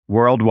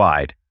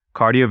Worldwide,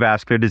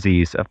 cardiovascular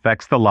disease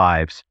affects the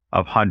lives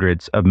of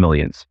hundreds of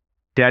millions.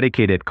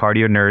 Dedicated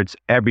cardio nerds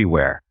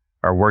everywhere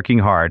are working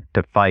hard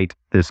to fight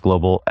this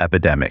global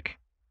epidemic.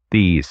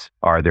 These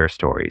are their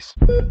stories.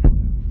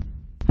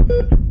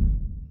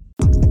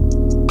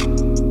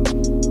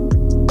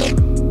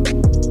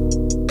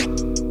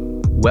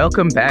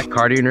 Welcome back,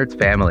 Cardio Nerds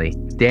family.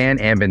 Dan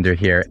Ambinder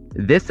here.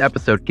 This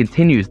episode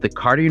continues the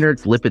Cardio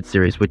Nerds Lipid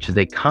series, which is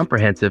a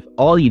comprehensive,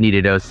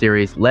 all-you-need-to-know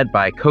series led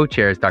by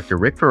co-chairs Dr.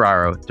 Rick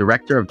Ferraro,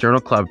 Director of Journal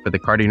Club for the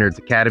Cardio Nerds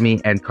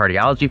Academy and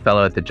Cardiology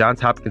Fellow at the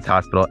Johns Hopkins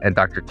Hospital, and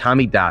Dr.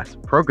 Tommy Das,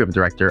 Program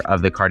Director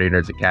of the Cardio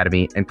Nerds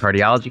Academy and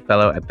Cardiology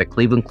Fellow at the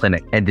Cleveland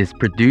Clinic, and is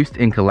produced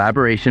in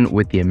collaboration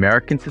with the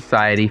American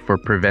Society for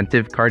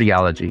Preventive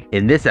Cardiology.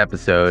 In this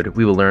episode,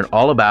 we will learn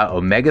all about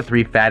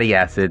omega-3 fatty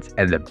acids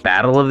and the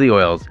battle of the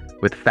oils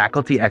with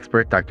faculty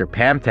expert Dr.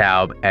 Pam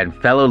Taub and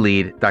fellow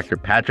lead Dr.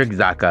 Patrick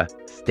Zaka.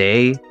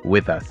 Stay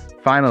with us.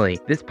 Finally,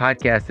 this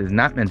podcast is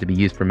not meant to be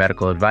used for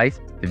medical advice.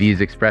 The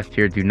views expressed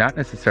here do not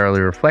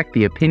necessarily reflect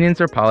the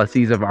opinions or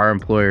policies of our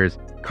employers.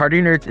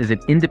 Cardio Nerds is an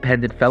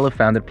independent,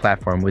 fellow-founded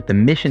platform with the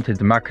mission to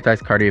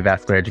democratize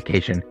cardiovascular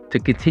education. To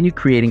continue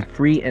creating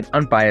free and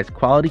unbiased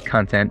quality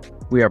content,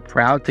 we are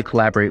proud to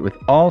collaborate with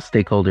all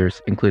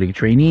stakeholders, including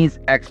trainees,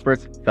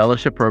 experts,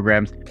 fellowship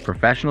programs,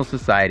 professional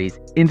societies,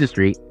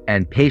 industry,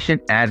 and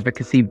patient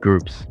advocacy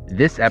groups.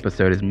 This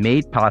episode is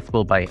made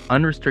possible by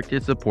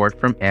unrestricted support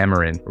from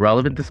Amarin.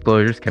 Relevant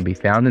disclosures can be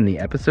found in the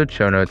episode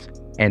show notes,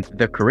 and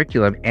the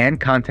curriculum and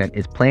content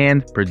is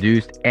planned,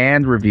 produced,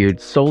 and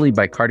reviewed solely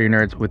by Cardio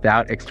Nerds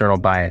without external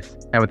bias.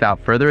 And without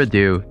further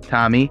ado,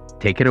 Tommy,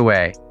 take it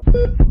away.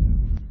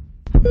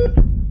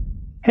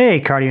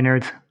 Hey, Cardio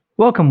Nerds.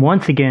 Welcome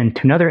once again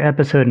to another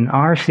episode in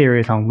our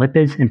series on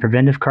lipids and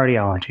preventive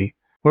cardiology,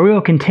 where we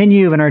will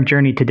continue in our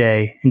journey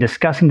today in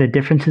discussing the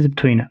differences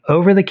between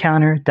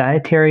over-the-counter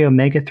dietary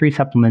omega-3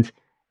 supplements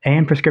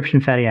and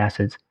prescription fatty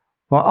acids,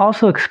 while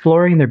also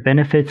exploring their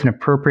benefits and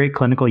appropriate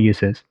clinical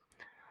uses.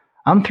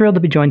 I'm thrilled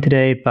to be joined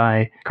today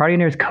by Cardio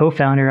Nerds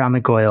co-founder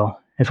Amit Goyal,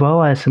 as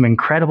well as some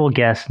incredible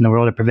guests in the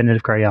world of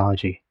preventive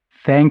cardiology.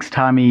 Thanks,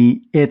 Tommy.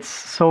 It's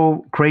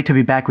so great to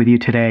be back with you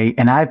today,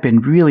 and I've been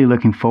really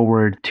looking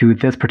forward to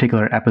this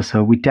particular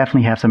episode. We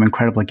definitely have some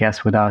incredible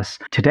guests with us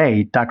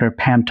today, Dr.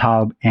 Pam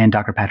Taub and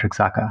Dr. Patrick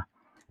Zaka.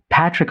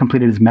 Patrick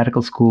completed his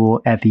medical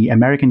school at the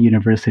American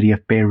University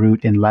of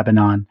Beirut in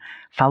Lebanon,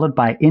 followed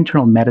by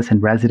internal medicine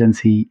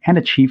residency and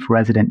a chief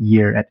resident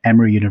year at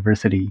Emory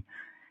University.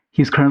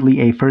 He's currently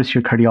a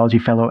first-year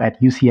cardiology fellow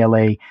at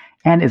UCLA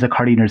and is a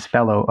Cardio Nerds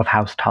fellow of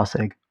House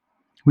Taussig.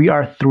 We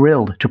are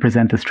thrilled to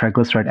present this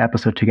triglyceride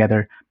episode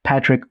together.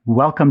 Patrick,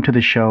 welcome to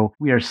the show.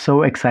 We are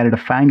so excited to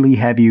finally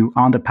have you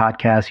on the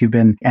podcast. You've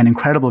been an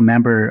incredible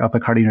member of the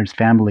Cardio Nerds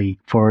family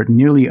for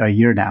nearly a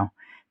year now.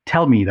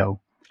 Tell me, though,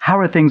 how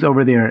are things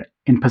over there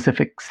in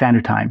Pacific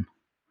Standard Time?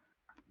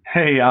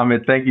 Hey,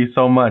 Amit, thank you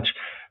so much.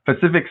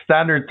 Pacific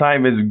Standard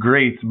Time is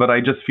great, but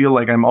I just feel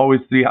like I'm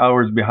always 3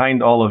 hours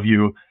behind all of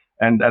you.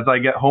 And as I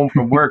get home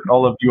from work,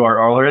 all of you are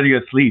already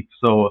asleep.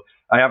 So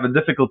I have a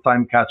difficult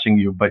time catching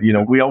you, but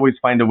we always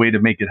find a way to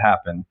make it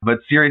happen. But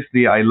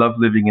seriously, I love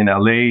living in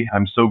LA.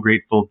 I'm so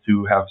grateful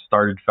to have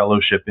started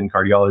fellowship in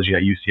cardiology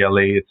at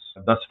UCLA. It's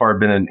thus far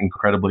been an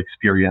incredible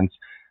experience.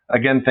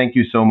 Again, thank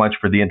you so much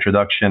for the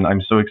introduction.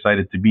 I'm so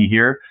excited to be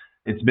here.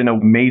 It's been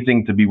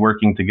amazing to be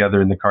working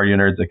together in the Cardio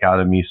Nerds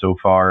Academy so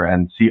far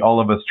and see all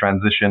of us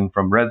transition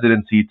from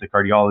residency to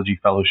cardiology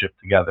fellowship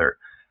together.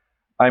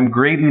 I'm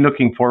greatly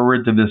looking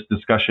forward to this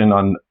discussion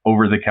on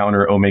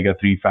over-the-counter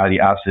omega-3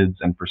 fatty acids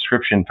and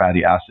prescription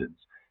fatty acids.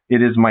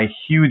 It is my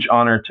huge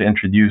honor to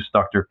introduce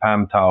Dr.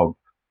 Pam Taub.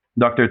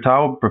 Dr.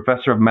 Taub,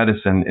 Professor of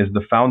Medicine, is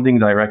the founding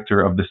director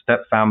of the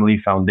Step Family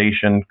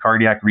Foundation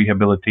Cardiac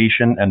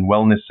Rehabilitation and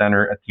Wellness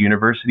Center at the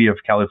University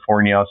of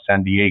California,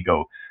 San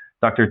Diego.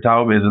 Dr.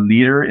 Taub is a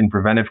leader in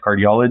preventive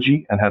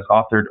cardiology and has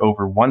authored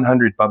over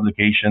 100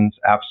 publications,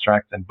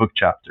 abstracts, and book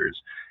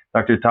chapters.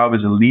 Dr. Taub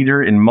is a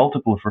leader in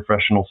multiple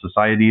professional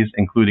societies,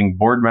 including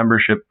board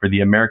membership for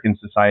the American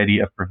Society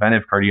of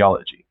Preventive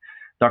Cardiology.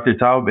 Dr.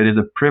 Taub, it is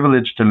a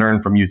privilege to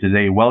learn from you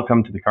today.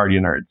 Welcome to the Cardio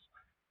Nerds.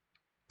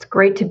 It's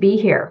great to be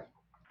here.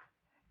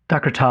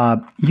 Dr.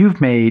 Taub,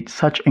 you've made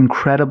such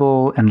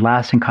incredible and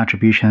lasting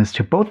contributions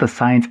to both the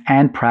science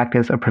and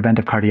practice of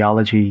preventive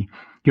cardiology.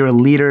 You're a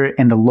leader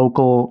in the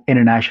local,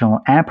 international,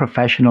 and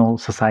professional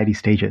society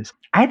stages.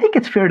 I think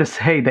it's fair to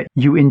say that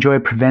you enjoy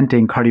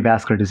preventing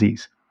cardiovascular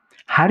disease.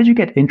 How did you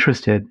get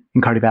interested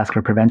in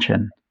cardiovascular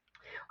prevention?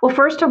 Well,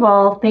 first of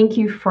all, thank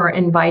you for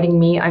inviting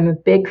me. I'm a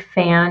big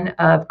fan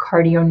of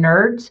Cardio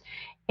Nerds,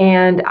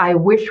 and I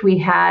wish we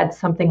had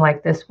something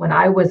like this when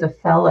I was a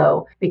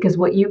fellow, because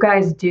what you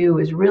guys do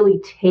is really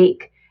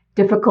take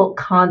difficult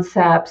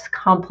concepts,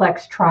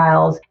 complex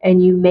trials,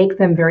 and you make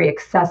them very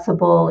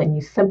accessible and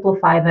you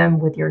simplify them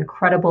with your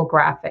incredible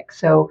graphics.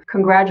 So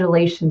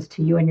congratulations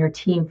to you and your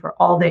team for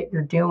all that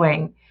you're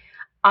doing.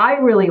 I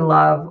really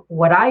love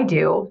what I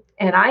do,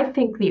 and I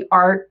think the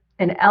art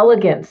and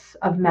elegance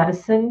of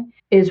medicine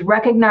is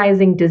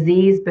recognizing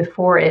disease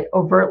before it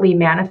overtly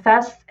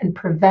manifests and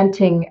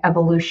preventing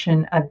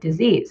evolution of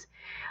disease.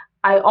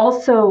 I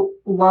also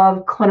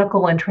love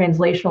clinical and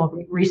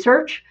translational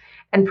research,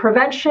 and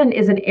prevention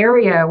is an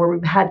area where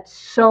we've had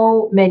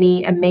so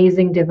many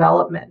amazing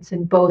developments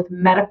in both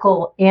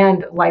medical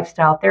and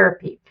lifestyle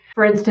therapy.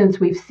 For instance,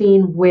 we've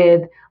seen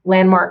with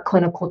landmark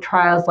clinical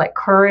trials like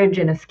Courage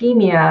and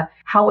Ischemia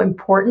how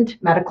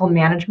important medical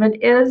management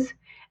is.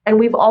 And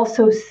we've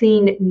also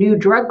seen new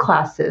drug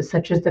classes,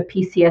 such as the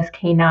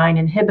PCSK9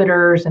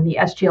 inhibitors and the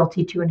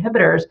SGLT2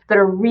 inhibitors, that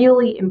are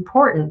really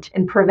important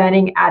in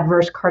preventing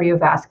adverse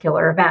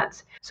cardiovascular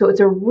events. So it's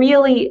a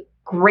really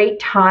great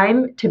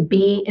time to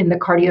be in the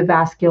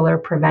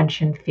cardiovascular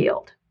prevention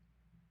field.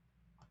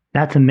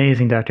 That's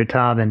amazing, Dr.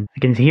 Taub. And I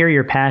can hear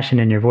your passion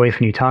in your voice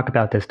when you talk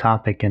about this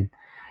topic. And,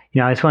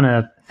 I just want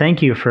to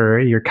thank you for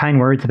your kind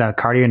words about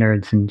Cardio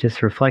Nerds and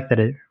just reflect that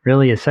it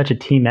really is such a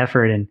team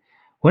effort. And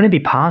wouldn't it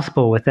be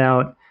possible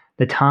without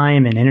the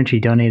time and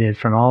energy donated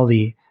from all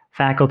the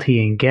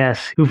faculty and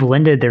guests who've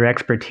lended their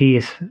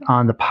expertise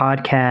on the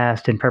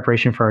podcast in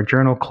preparation for our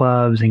journal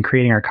clubs and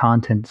creating our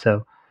content?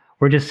 So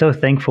we're just so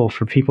thankful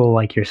for people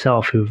like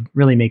yourself who've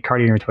really made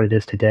Cardio Nerds what it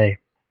is today.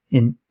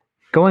 And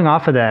going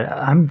off of that,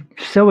 I'm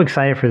so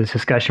excited for this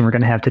discussion we're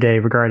going to have today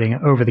regarding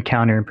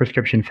over-the-counter and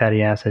prescription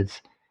fatty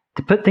acids.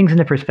 To put things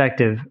into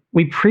perspective,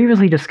 we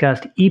previously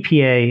discussed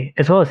EPA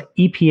as well as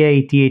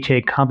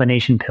EPA-DHA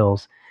combination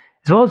pills,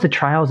 as well as the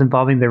trials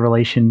involving their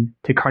relation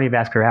to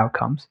cardiovascular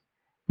outcomes.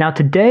 Now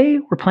today,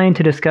 we're planning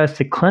to discuss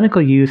the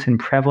clinical use and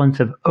prevalence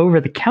of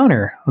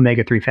over-the-counter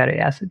omega-3 fatty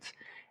acids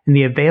and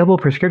the available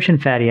prescription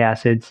fatty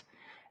acids,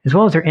 as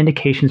well as their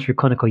indications for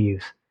clinical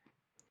use.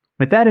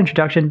 With that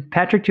introduction,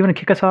 Patrick, do you want to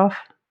kick us off?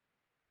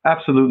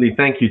 Absolutely.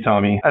 Thank you,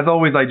 Tommy. As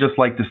always, I just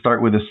like to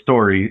start with a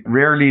story.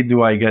 Rarely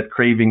do I get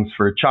cravings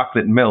for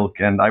chocolate milk,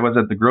 and I was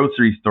at the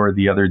grocery store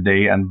the other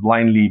day and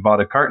blindly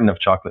bought a carton of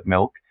chocolate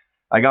milk.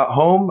 I got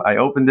home, I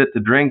opened it to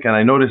drink, and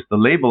I noticed the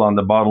label on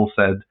the bottle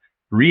said,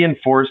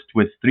 reinforced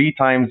with 3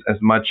 times as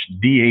much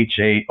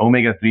DHA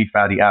omega-3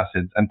 fatty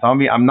acids. And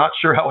Tommy, I'm not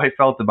sure how I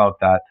felt about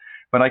that,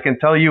 but I can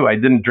tell you I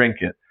didn't drink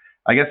it.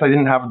 I guess I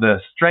didn't have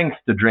the strength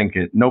to drink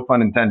it, no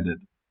pun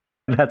intended.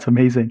 That's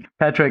amazing.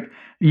 Patrick,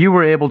 you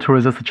were able to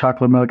resist the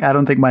chocolate milk. I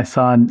don't think my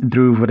son,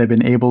 Dhruv, would have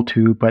been able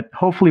to, but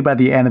hopefully by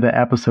the end of the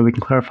episode, we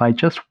can clarify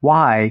just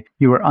why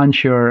you were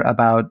unsure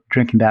about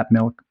drinking that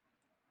milk.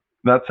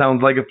 That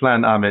sounds like a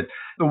plan, Amit.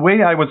 The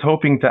way I was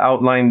hoping to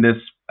outline this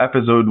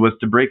episode was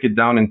to break it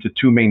down into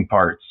 2 main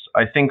parts.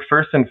 I think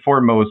first and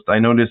foremost, I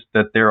noticed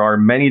that there are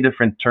many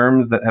different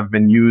terms that have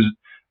been used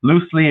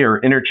loosely or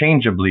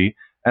interchangeably,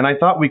 and I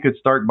thought we could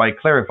start by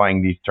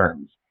clarifying these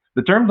terms.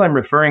 The terms I'm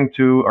referring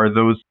to are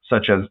those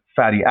such as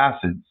fatty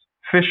acids,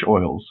 fish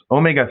oils,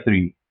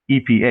 omega-3,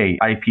 EPA,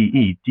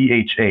 IPE,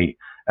 DHA,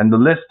 and the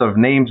list of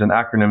names and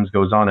acronyms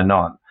goes on and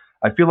on.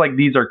 I feel like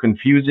these are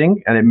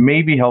confusing, and it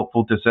may be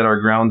helpful to set our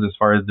grounds as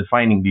far as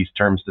defining these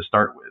terms to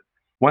start with.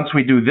 Once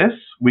we do this,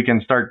 we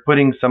can start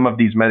putting some of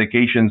these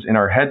medications in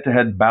our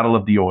head-to-head battle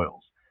of the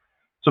oils.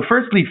 So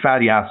firstly,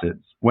 fatty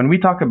acids. When we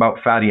talk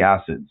about fatty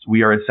acids,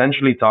 we are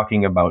essentially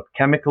talking about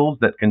chemicals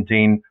that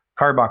contain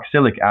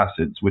carboxylic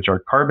acids, which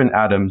are carbon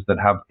atoms that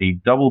have a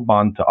double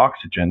bond to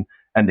oxygen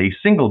and a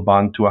single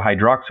bond to a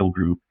hydroxyl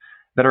group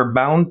that are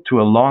bound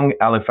to a long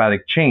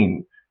aliphatic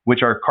chain,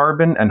 which are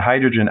carbon and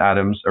hydrogen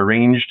atoms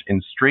arranged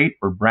in straight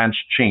or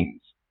branched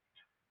chains.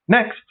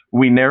 Next,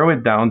 we narrow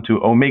it down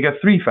to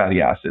omega-3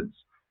 fatty acids.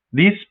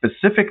 These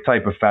specific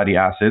type of fatty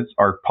acids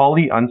are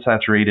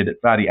polyunsaturated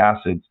fatty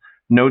acids,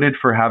 noted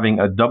for having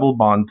a double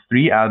bond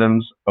 3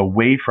 atoms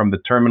away from the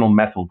terminal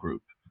methyl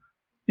group.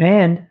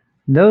 And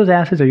those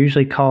acids are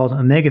usually called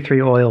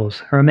omega-3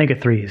 oils or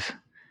omega-3s.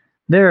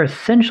 They're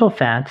essential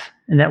fats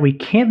in that we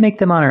can't make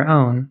them on our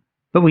own,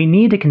 but we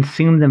need to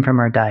consume them from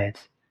our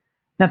diets.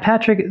 Now,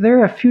 Patrick, there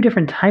are a few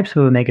different types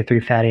of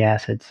omega-3 fatty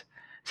acids.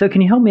 So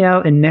can you help me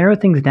out and narrow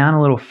things down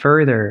a little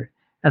further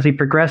as we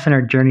progress in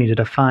our journey to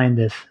define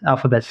this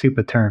alphabet soup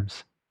of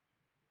terms?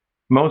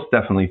 Most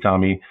definitely,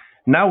 Tommy.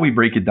 Now we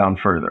break it down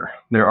further.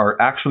 There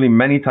are actually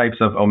many types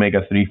of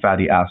omega-3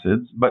 fatty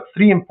acids, but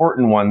 3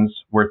 important ones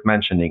worth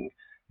mentioning.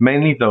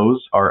 Mainly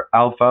those are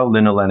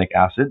alpha-linolenic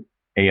acid,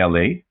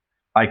 ALA,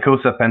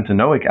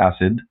 eicosapentaenoic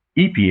acid,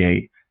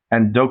 EPA,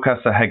 and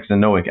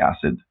docosahexaenoic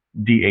acid,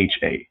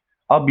 DHA.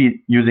 I'll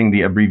be using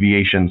the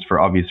abbreviations for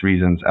obvious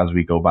reasons as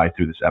we go by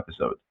through this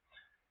episode.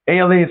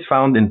 ALA is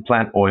found in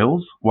plant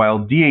oils, while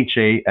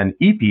DHA and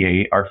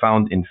EPA are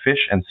found in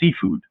fish and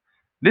seafood.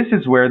 This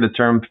is where the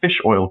term fish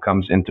oil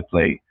comes into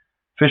play.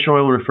 Fish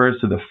oil refers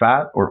to the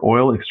fat or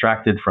oil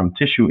extracted from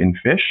tissue in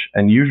fish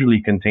and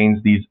usually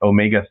contains these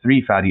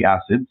omega-3 fatty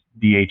acids,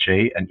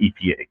 DHA and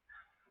EPA.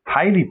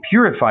 Highly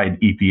purified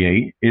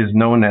EPA is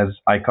known as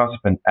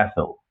icosapent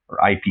ethyl, or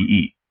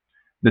IPE.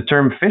 The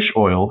term fish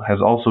oil has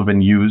also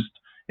been used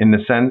in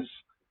the sense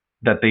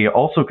that they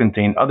also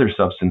contain other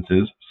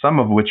substances, some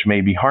of which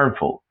may be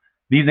harmful.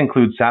 These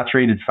include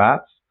saturated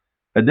fats.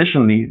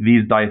 Additionally,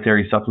 these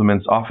dietary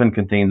supplements often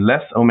contain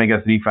less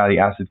omega-3 fatty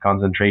acid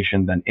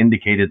concentration than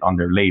indicated on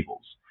their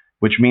labels.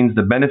 which means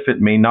the benefit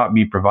may not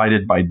be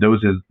provided by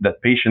doses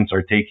that patients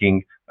are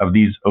taking of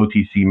these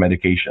OTC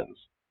medications.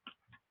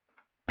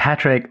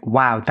 Patrick,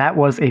 wow, that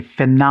was a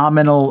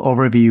phenomenal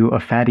overview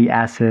of fatty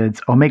acids,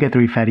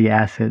 omega-3 fatty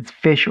acids,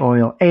 fish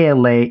oil,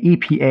 ALA,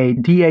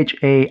 EPA,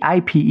 DHA,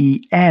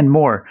 IPE, and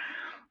more.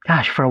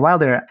 Gosh, for a while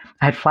there,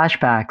 I had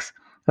flashbacks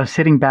of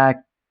sitting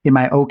back in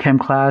my OChem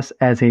class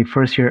as a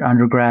first-year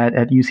undergrad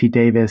at UC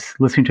Davis,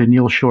 listening to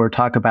Neil Shore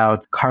talk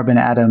about carbon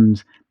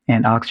atoms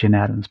and oxygen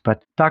atoms.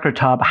 But Dr.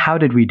 Taub, how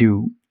did we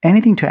do?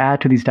 Anything to add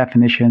to these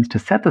definitions to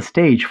set the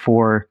stage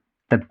for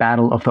the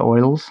battle of the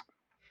oils?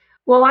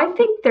 Well, I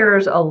think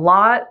there's a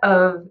lot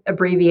of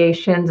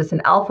abbreviations. It's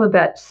an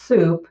alphabet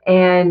soup,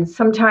 and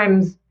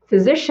sometimes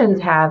physicians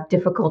have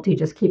difficulty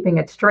just keeping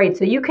it straight.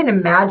 So you can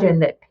imagine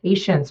that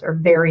patients are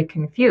very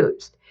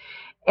confused.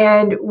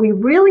 And we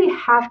really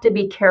have to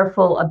be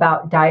careful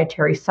about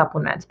dietary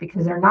supplements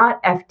because they're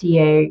not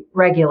FDA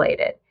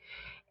regulated.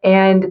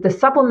 And the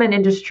supplement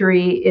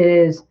industry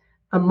is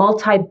a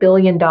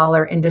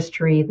multi-billion-dollar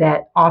industry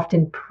that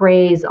often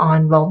preys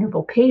on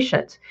vulnerable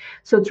patients.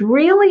 So it's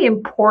really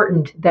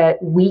important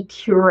that we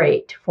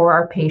curate for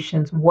our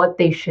patients what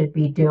they should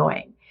be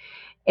doing.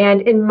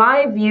 And in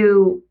my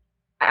view,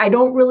 I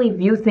don't really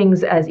view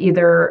things as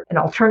either an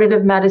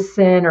alternative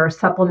medicine or a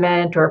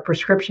supplement or a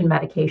prescription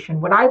medication.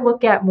 What I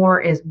look at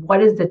more is what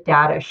does the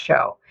data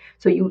show?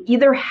 So you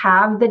either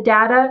have the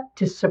data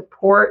to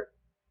support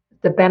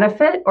the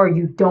benefit or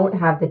you don't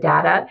have the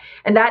data.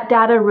 And that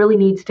data really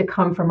needs to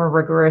come from a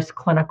rigorous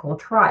clinical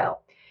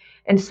trial.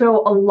 And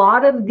so a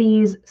lot of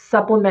these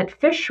supplement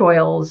fish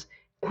oils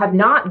have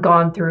not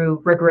gone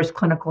through rigorous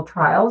clinical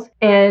trials.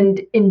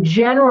 And in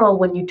general,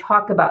 when you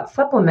talk about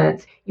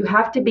supplements, you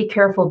have to be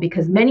careful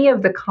because many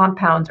of the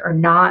compounds are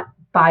not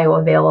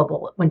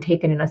bioavailable when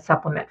taken in a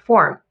supplement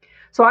form.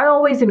 So I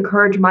always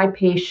encourage my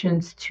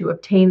patients to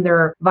obtain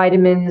their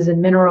vitamins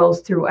and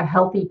minerals through a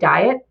healthy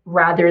diet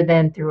rather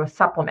than through a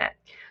supplement.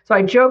 So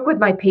I joke with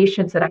my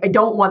patients that I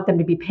don't want them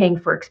to be paying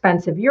for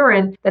expensive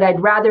urine, that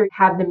I'd rather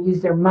have them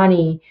use their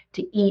money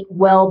to eat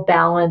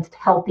well-balanced,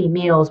 healthy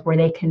meals where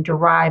they can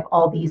derive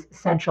all these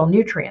essential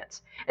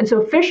nutrients. And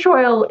so fish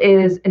oil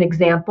is an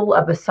example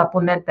of a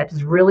supplement that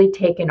has really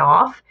taken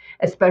off,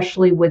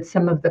 especially with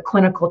some of the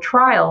clinical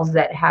trials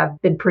that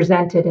have been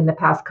presented in the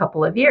past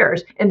couple of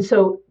years. And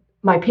so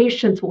my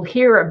patients will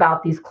hear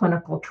about these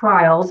clinical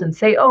trials and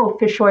say, oh,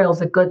 fish oil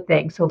is a good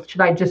thing. So should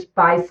I just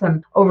buy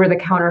some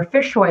over-the-counter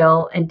fish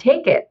oil and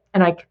take it?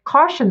 And I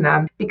caution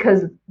them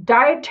because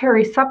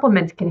dietary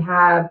supplements can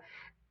have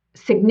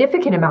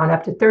significant amount,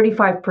 up to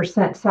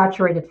 35%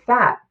 saturated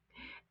fat.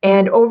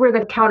 And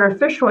over-the-counter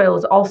fish oil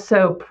is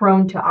also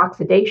prone to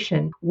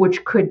oxidation,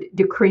 which could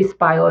decrease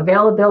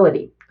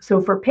bioavailability. So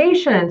for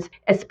patients,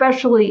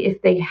 especially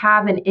if they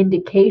have an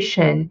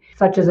indication,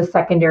 such as a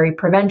secondary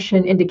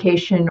prevention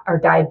indication or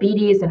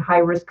diabetes and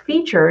high-risk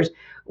features,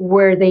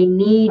 where they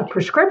need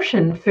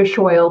prescription fish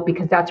oil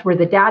because that's where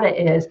the data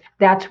is,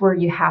 that's where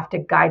you have to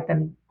guide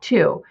them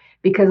to.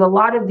 Because a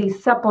lot of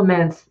these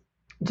supplements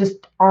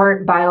just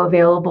aren't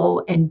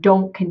bioavailable and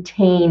don't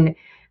contain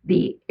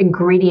the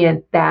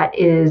ingredient that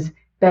is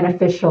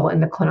beneficial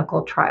in the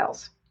clinical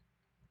trials.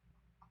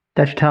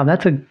 Dr. Taub,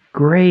 that's a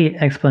great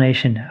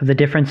explanation of the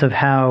difference of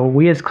how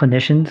we as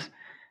clinicians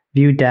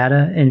view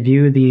data and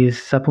view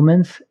these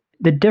supplements,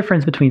 the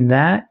difference between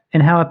that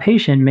and how a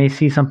patient may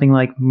see something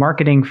like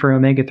marketing for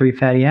omega-3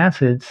 fatty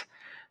acids,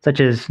 such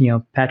as,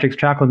 Patrick's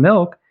chocolate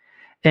milk,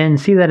 and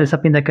see that as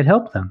something that could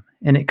help them.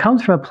 And it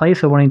comes from a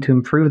place of wanting to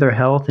improve their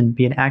health and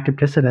be an active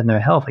participant in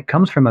their health. It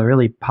comes from a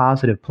really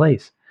positive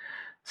place.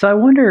 So I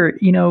wonder,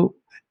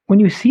 when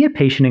you see a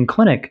patient in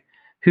clinic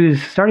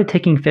who's started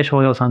taking fish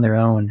oils on their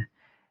own,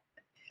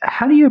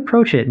 how do you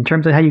approach it in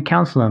terms of how you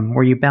counsel them,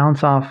 where you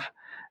balance off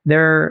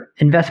their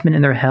investment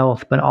in their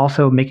health, but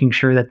also making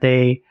sure that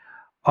they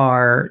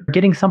are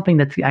getting something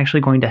that's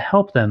actually going to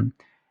help them?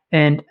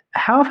 And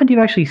how often do you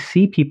actually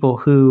see people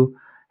who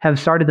have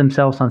started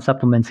themselves on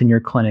supplements in your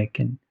clinic?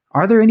 And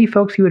are there any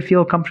folks you would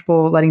feel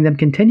comfortable letting them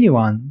continue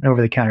on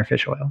over-the-counter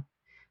fish oil?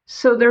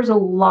 So there's a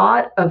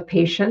lot of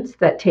patients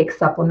that take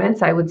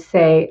supplements. I would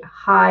say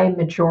high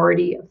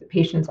majority of the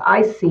patients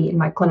I see in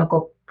my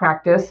clinical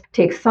practice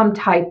take some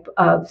type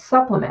of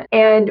supplement.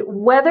 And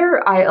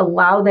whether I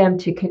allow them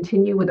to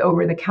continue with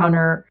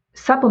over-the-counter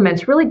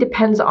supplements really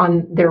depends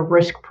on their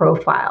risk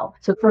profile.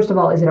 So first of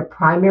all, is it a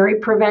primary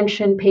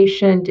prevention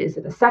patient? Is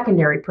it a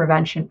secondary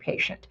prevention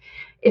patient?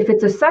 If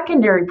it's a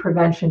secondary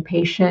prevention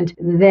patient,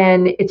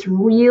 then it's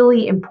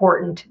really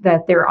important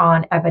that they're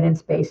on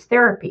evidence-based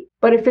therapy.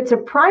 But if it's a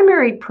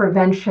primary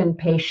prevention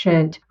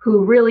patient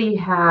who really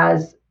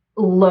has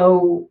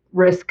low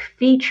risk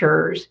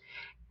features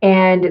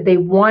and they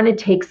want to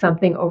take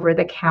something over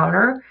the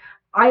counter,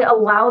 I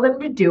allow them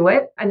to do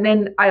it. And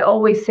then I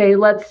always say,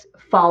 let's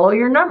follow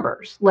your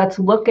numbers. Let's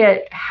look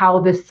at how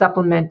this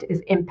supplement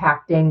is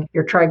impacting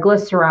your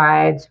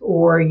triglycerides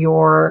or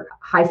your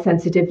high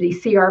sensitivity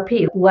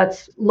CRP.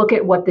 Let's look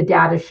at what the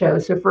data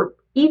shows. So for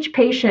each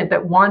patient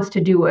that wants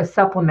to do a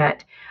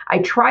supplement, I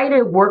try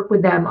to work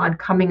with them on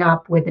coming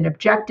up with an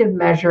objective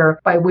measure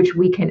by which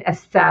we can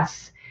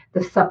assess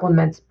the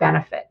supplement's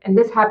benefit. And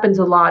this happens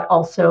a lot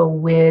also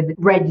with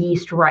red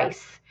yeast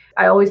rice.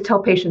 I always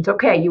tell patients,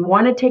 okay, you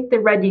want to take the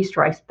red yeast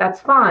rice,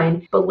 that's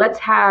fine, but let's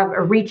have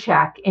a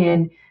recheck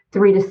in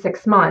 3 to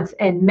 6 months.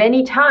 And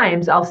many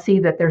times I'll see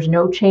that there's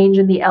no change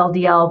in the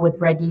LDL with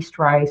red yeast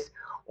rice,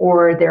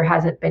 or there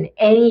hasn't been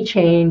any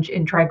change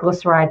in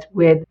triglycerides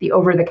with the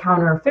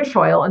over-the-counter fish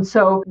oil. And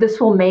so this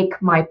will make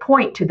my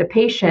point to the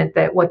patient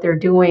that what they're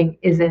doing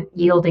isn't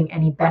yielding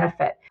any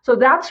benefit. So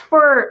that's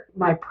for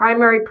my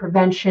primary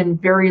prevention,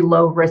 very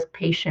low risk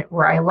patient,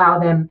 where I allow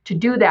them to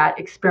do that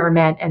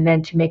experiment and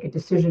then to make a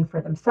decision for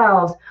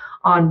themselves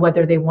on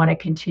whether they want to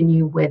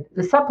continue with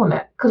the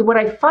supplement. Because what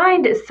I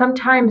find is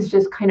sometimes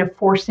just kind of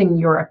forcing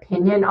your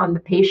opinion on the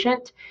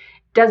patient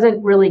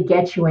doesn't really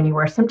get you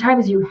anywhere.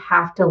 Sometimes you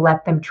have to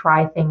let them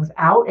try things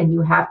out and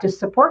you have to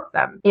support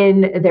them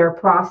in their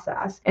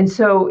process. And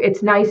so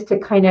it's nice to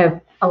kind of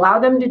allow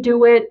them to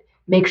do it,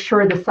 make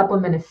sure the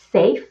supplement is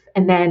safe,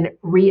 and then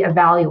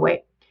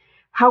reevaluate.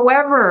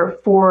 However,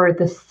 for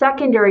the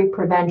secondary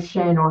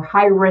prevention or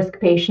high-risk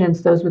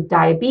patients, those with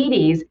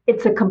diabetes,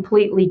 it's a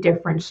completely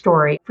different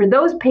story. For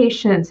those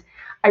patients,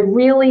 I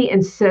really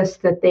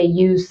insist that they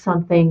use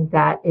something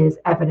that is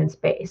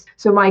evidence-based.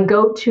 So my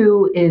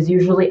go-to is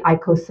usually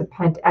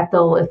icosapent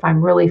ethyl if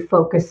I'm really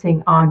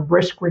focusing on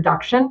risk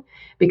reduction,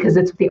 because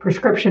it's the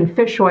prescription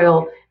fish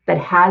oil that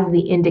has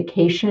the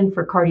indication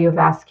for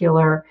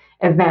cardiovascular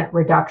event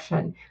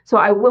reduction. So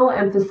I will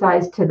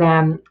emphasize to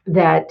them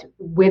that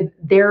with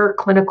their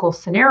clinical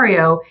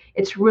scenario,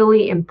 it's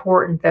really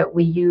important that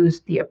we use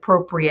the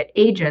appropriate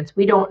agents.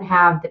 We don't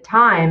have the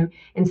time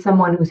in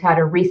someone who's had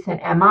a recent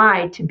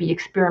MI to be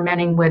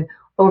experimenting with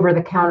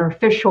over-the-counter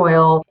fish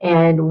oil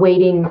and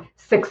waiting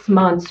 6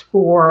 months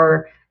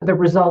for the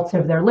results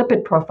of their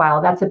lipid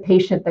profile. That's a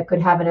patient that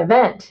could have an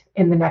event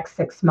in the next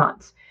 6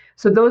 months.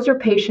 So those are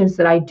patients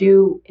that I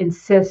do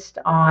insist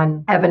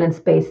on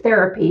evidence-based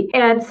therapy.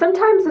 And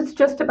sometimes it's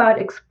just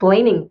about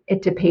explaining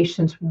it to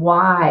patients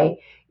why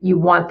you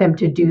want them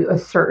to do a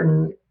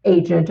certain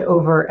agent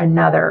over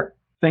another.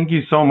 Thank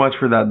you so much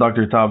for that,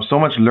 Dr. Taub. So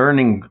much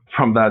learning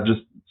from that,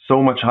 just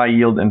so much high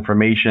yield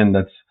information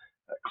that's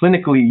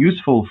clinically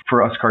useful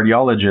for us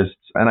cardiologists.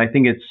 And I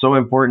think it's so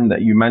important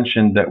that you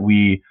mentioned that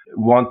we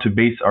want to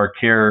base our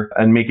care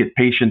and make it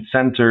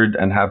patient-centered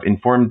and have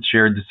informed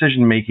shared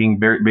decision-making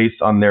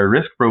based on their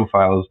risk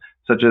profiles,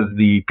 such as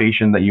the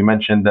patient that you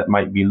mentioned that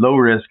might be low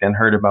risk and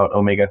heard about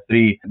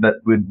omega-3, that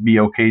would be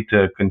okay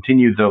to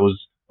continue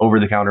those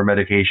over-the-counter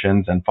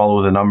medications and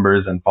follow the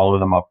numbers and follow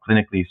them up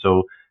clinically.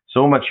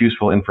 So much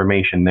useful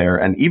information there.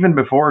 And even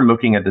before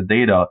looking at the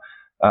data,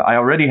 I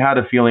already had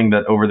a feeling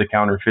that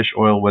over-the-counter fish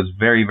oil was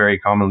very, very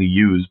commonly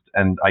used.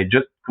 And I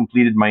just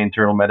completed my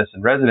internal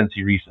medicine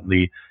residency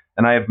recently.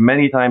 And I have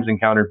many times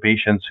encountered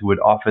patients who would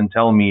often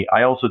tell me,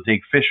 I also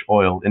take fish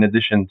oil in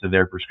addition to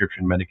their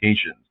prescription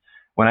medications.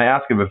 When I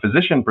ask if a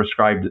physician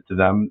prescribed it to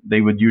them,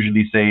 they would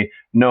usually say,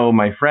 no,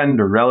 my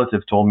friend or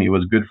relative told me it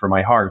was good for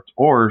my heart,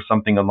 or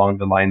something along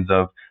the lines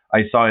of,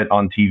 I saw it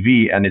on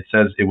TV and it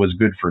says it was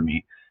good for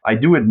me. I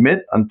do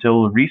admit,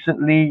 until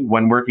recently,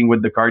 when working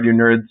with the cardio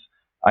nerds,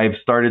 I've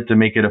started to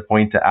make it a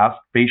point to ask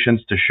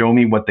patients to show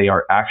me what they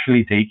are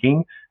actually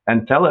taking.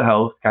 And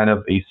telehealth, kind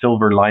of a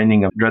silver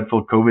lining of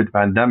dreadful COVID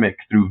pandemic,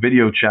 through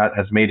video chat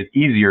has made it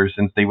easier,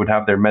 since they would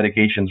have their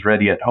medications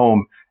ready at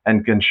home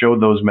and can show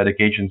those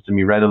medications to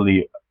me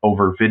readily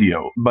over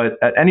video. But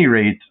at any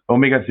rate,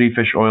 omega-3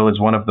 fish oil is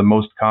one of the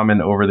most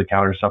common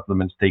over-the-counter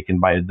supplements taken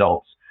by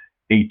adults.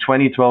 A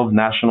 2012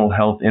 National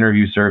Health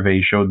Interview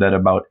Survey showed that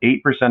about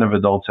 8% of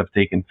adults have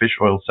taken fish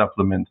oil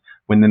supplement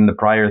within the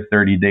prior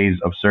 30 days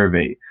of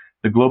survey.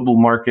 The global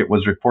market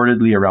was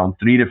reportedly around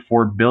 $3 to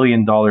 $4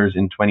 billion in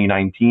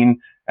 2019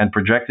 and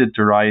projected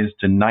to rise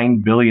to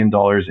 $9 billion in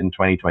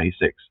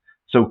 2026.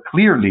 So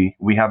clearly,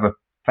 we have a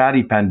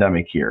fatty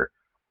pandemic here.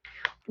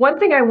 One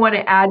thing I want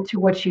to add to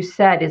what you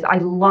said is I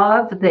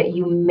love that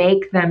you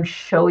make them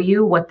show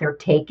you what they're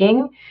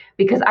taking,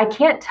 because I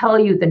can't tell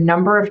you the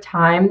number of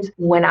times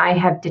when I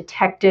have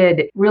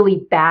detected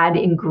really bad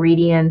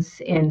ingredients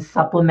in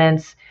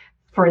supplements.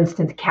 For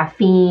instance,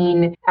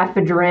 caffeine,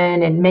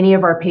 ephedrine, and many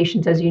of our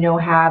patients, as you know,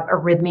 have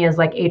arrhythmias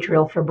like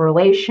atrial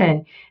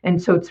fibrillation.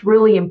 And so it's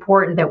really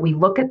important that we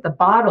look at the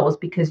bottles,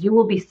 because you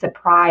will be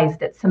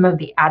surprised at some of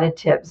the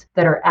additives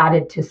that are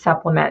added to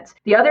supplements.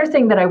 The other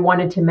thing that I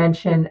wanted to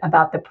mention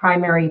about the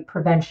primary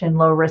prevention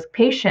low risk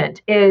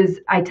patient is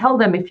I tell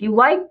them, if you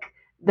like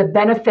the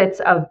benefits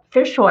of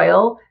fish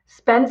oil,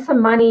 spend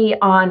some money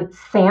on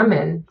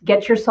salmon.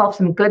 Get yourself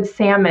some good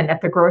salmon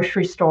at the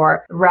grocery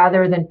store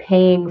rather than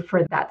paying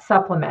for that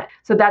supplement.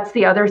 So that's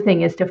the other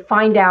thing, is to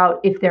find out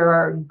if there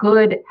are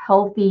good,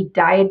 healthy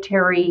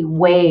dietary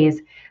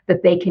ways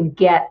that they can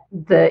get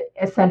the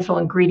essential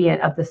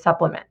ingredient of the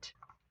supplement.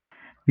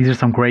 These are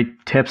some great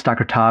tips,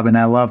 Dr. Taub, and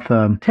I love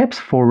the tips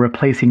for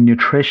replacing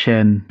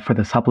nutrition for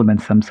the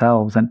supplements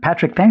themselves. And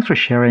Patrick, thanks for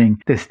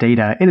sharing this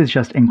data. It is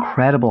just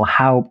incredible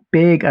how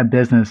big a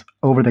business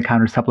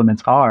over-the-counter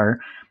supplements are,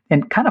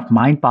 and kind of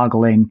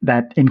mind-boggling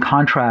that, in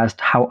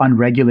contrast, how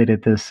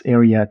unregulated this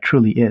area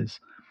truly is.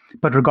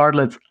 But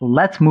regardless,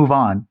 let's move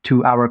on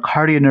to our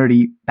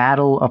cardio-nerdy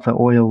battle of the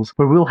oils,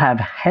 where we'll have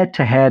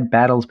head-to-head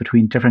battles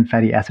between different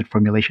fatty acid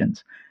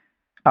formulations.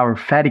 Our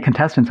fatty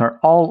contestants are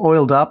all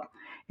oiled up,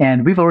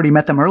 and we've already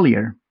met them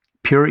earlier.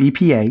 Pure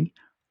EPA,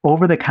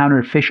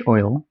 over-the-counter fish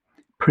oil,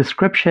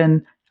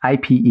 prescription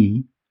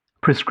IPE,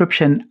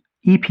 prescription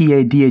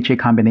EPA-DHA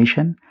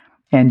combination,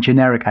 and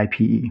generic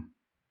IPE.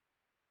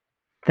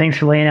 Thanks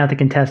for laying out the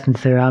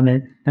contestants there,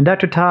 Amit. And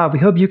Dr. Taub, we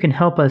hope you can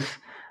help us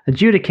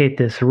adjudicate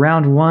this.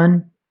 Round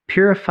 1,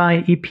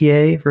 purified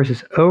EPA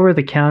versus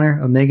over-the-counter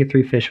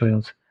omega-3 fish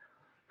oils.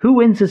 Who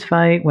wins this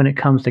fight when it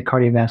comes to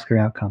cardiovascular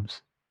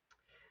outcomes?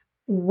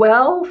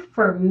 Well,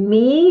 for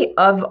me,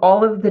 of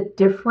all of the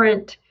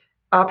different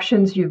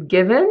options you've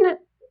given,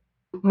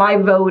 my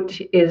vote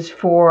is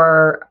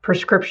for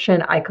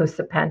prescription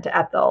icosapent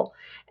ethyl.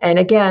 And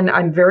again,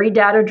 I'm very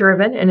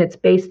data-driven, and it's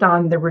based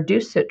on the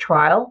REDUCE-IT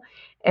trial.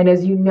 And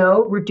as you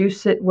know,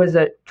 REDUCE-IT was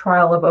a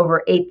trial of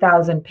over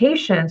 8,000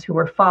 patients who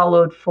were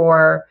followed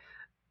for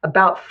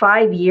about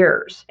 5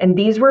 years. And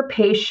these were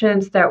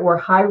patients that were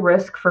high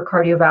risk for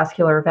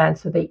cardiovascular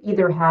events. So they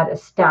either had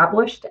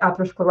established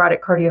atherosclerotic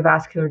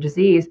cardiovascular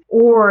disease,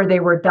 or they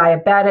were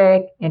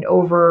diabetic and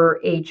over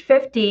age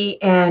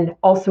 50 and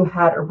also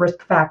had a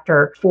risk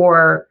factor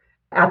for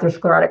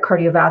atherosclerotic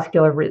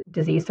cardiovascular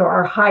disease. So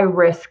are high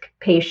risk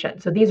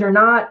patients. So these are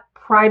not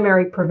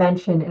primary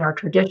prevention in our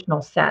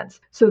traditional sense.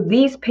 So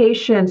these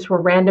patients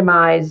were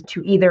randomized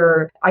to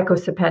either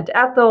icosapent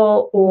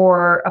ethyl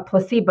or a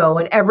placebo,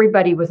 and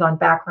everybody was on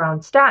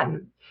background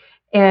statin.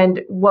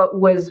 And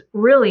what was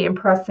really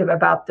impressive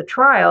about the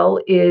trial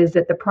is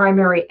that the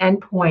primary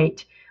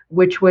endpoint,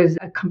 which was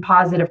a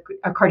composite of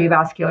a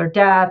cardiovascular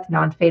death,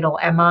 non-fatal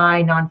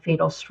MI,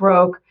 non-fatal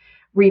stroke,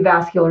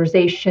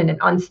 revascularization, and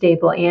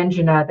unstable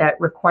angina that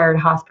required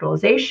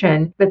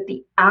hospitalization, but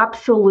the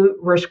absolute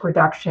risk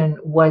reduction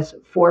was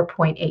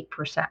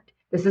 4.8%.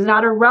 This is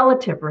not a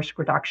relative risk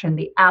reduction,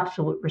 the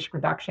absolute risk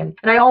reduction.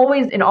 And I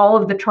always, in all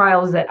of the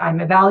trials that I'm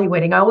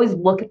evaluating, I always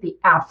look at the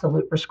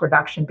absolute risk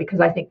reduction because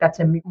I think that's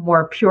a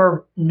more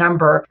pure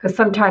number, because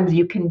sometimes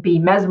you can be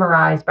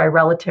mesmerized by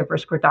relative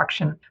risk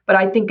reduction. But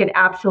I think an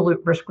absolute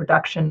risk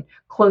reduction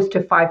close to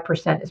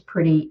 5% is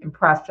pretty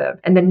impressive.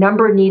 And the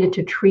number needed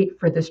to treat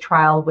for this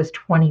trial was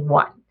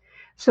 21.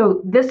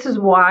 So this is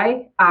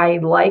why I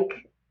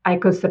like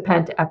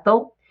icosapent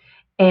ethyl.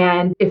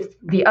 And if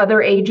the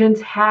other agents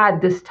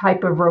had this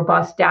type of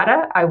robust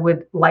data, I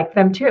would like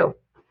them too.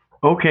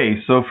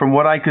 Okay, so from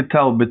what I could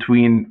tell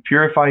between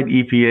purified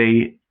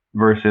EPA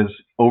versus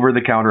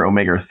over-the-counter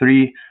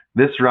omega-3,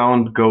 this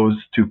round goes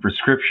to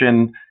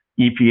prescription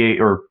EPA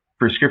or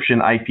prescription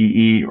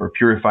IPE or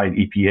purified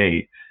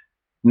EPA.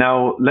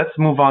 Now, let's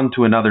move on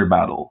to another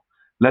battle.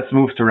 Let's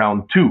move to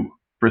round 2,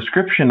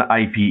 prescription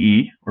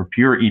IPE or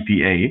pure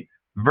EPA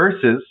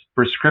versus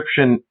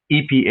prescription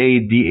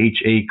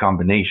EPA-DHA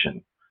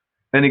combination.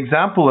 An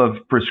example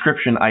of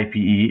prescription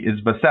IPE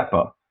is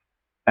Vascepa,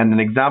 and an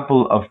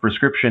example of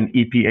prescription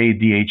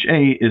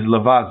EPA-DHA is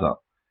Lavazza.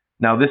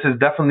 Now, this is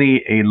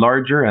definitely a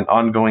larger and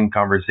ongoing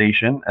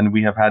conversation, and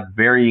we have had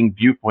varying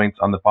viewpoints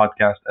on the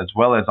podcast as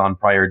well as on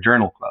prior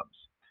journal clubs.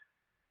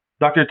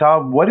 Dr.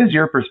 Taub, what is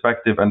your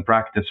perspective and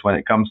practice when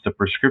it comes to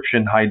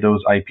prescription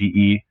high-dose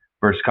IPE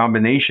versus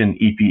combination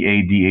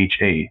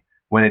EPA-DHA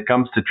when it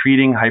comes to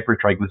treating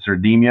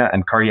hypertriglyceridemia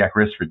and cardiac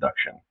risk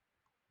reduction?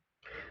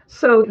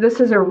 So this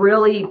is a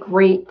really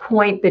great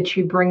point that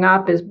you bring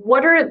up, is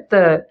what are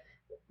the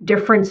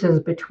differences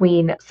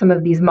between some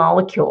of these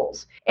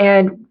molecules?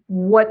 And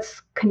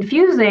what's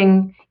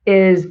confusing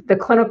is the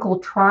clinical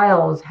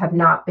trials have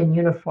not been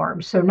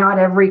uniform. So not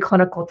every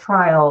clinical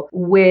trial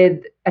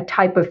with a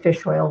type of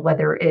fish oil,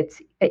 whether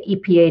it's an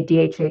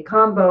EPA-DHA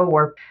combo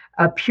or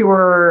a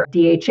pure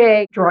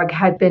DHA drug,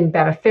 had been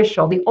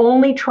beneficial. The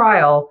only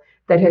trial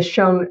that has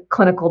shown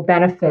clinical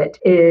benefit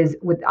is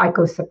with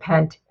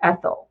icosapent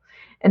ethyl.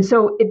 And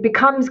so it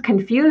becomes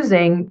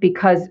confusing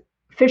because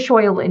fish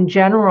oil in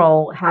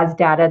general has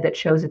data that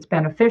shows it's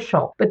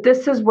beneficial, but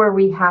this is where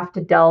we have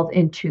to delve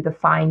into the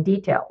fine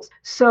details.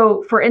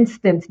 So for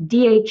instance,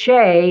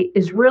 DHA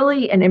is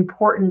really an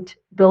important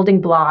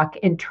building block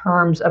in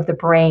terms of the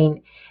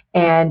brain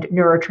and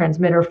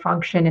neurotransmitter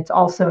function. It's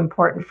also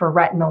important for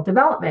retinal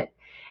development.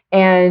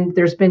 And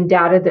there's been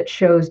data that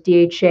shows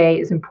DHA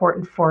is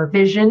important for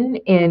vision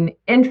in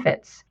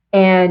infants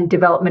and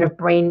development of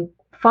brain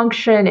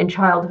function in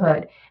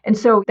childhood. And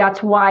so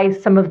that's why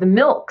some of the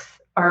milks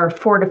are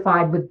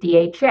fortified with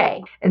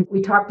DHA. And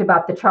we talked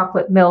about the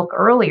chocolate milk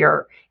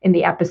earlier in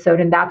the episode,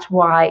 and that's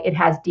why it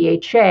has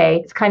DHA.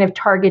 It's kind of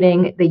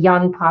targeting the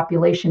young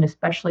population,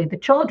 especially the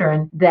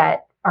children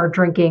that are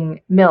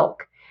drinking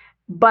milk.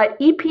 But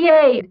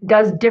EPA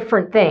does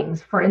different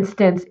things. For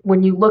instance,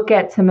 when you look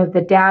at some of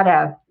the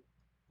data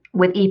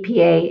with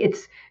EPA,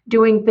 it's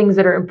doing things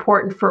that are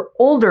important for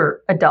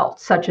older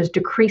adults, such as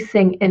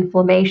decreasing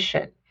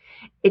inflammation.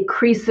 It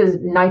increases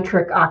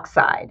nitric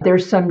oxide.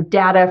 There's some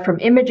data from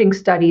imaging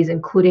studies,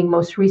 including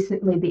most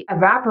recently the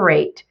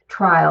Evaporate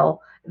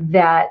trial,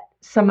 that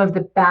some of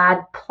the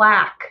bad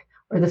plaque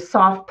or the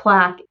soft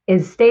plaque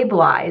is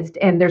stabilized.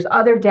 And there's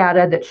other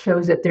data that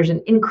shows that there's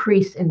an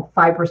increase in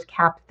fibrous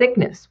cap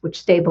thickness, which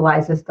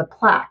stabilizes the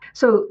plaque.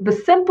 So the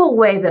simple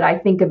way that I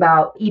think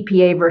about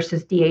EPA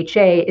versus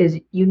DHA is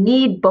you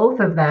need both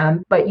of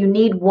them, but you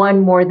need one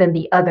more than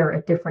the other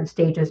at different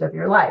stages of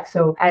your life.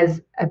 So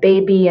as a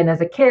baby and as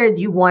a kid,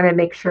 you want to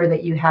make sure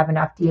that you have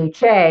enough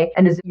DHA.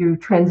 And as you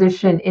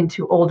transition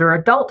into older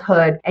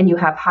adulthood and you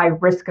have high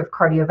risk of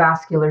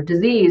cardiovascular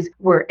disease,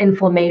 where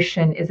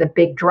inflammation is a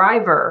big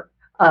driver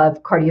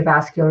of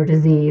cardiovascular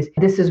disease,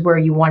 this is where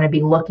you want to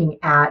be looking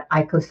at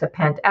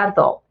icosapent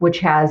ethyl, which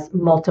has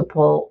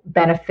multiple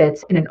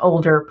benefits in an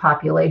older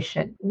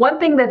population. One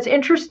thing that's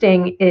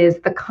interesting is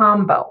the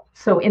combo.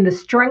 So in the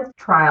strength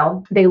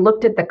trial, they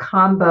looked at the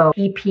combo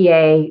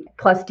EPA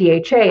plus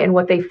DHA, and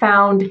what they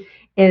found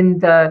in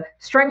the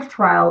strength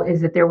trial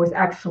is that there was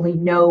actually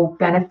no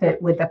benefit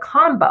with the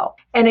combo.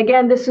 And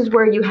again, this is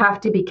where you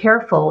have to be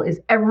careful, is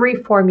every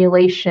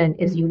formulation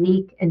is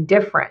unique and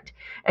different.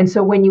 And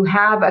so when you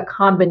have a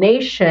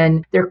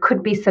combination, there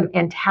could be some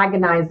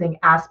antagonizing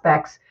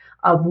aspects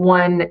of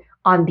one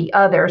on the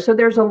other. So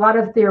there's a lot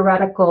of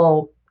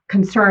theoretical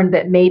concern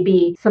that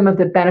maybe some of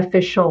the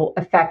beneficial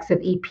effects of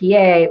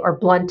EPA are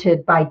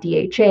blunted by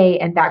DHA,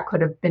 and that could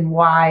have been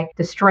why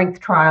the strength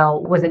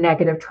trial was a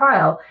negative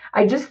trial.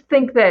 I just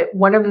think that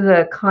one of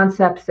the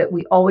concepts that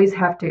we always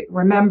have to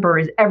remember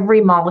is every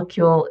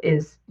molecule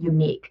is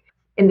unique.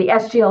 In the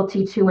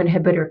SGLT2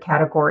 inhibitor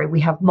category,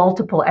 we have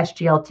multiple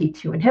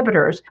SGLT2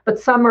 inhibitors, but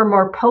some are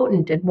more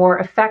potent and more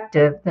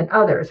effective than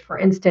others. For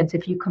instance,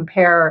 if you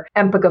compare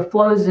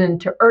empagliflozin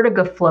to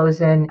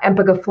erdagliflozin,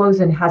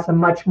 empagliflozin has a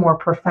much more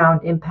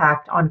profound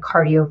impact on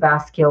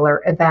cardiovascular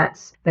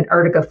events than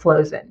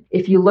erdagliflozin.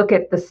 If you look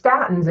at the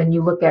statins and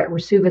you look at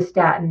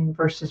rosuvastatin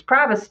versus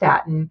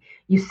pravastatin,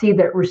 you see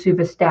that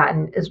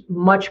rosuvastatin is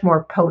much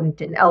more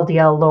potent in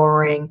LDL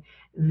lowering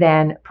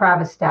than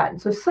pravastatin.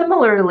 So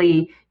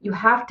similarly, you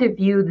have to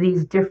view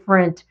these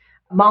different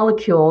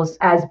molecules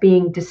as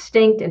being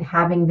distinct and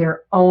having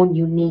their own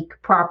unique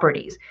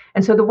properties.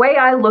 And so the way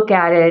I look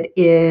at it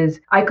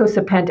is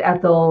icosapent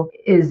ethyl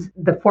is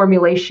the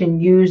formulation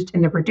used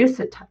in the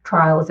REDUCE-IT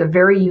trial is a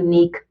very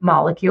unique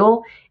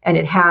molecule, and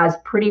it has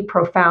pretty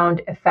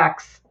profound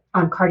effects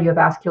on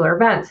cardiovascular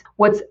events.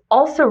 What's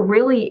also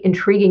really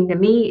intriguing to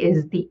me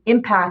is the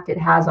impact it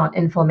has on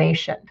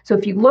inflammation. So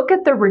if you look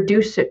at the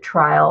REDUCE-IT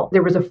trial,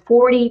 there was a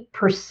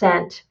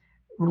 40%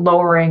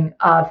 lowering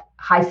of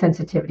high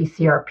sensitivity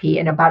CRP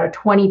and about a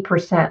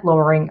 20%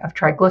 lowering of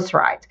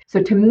triglycerides.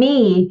 So to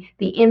me,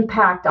 the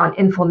impact on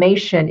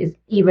inflammation is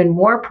even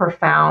more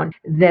profound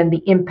than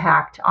the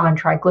impact on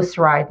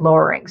triglyceride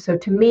lowering. So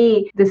to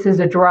me, this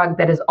is a drug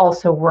that is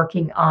also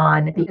working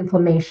on the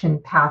inflammation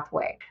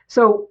pathway.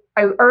 So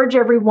I urge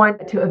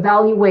everyone to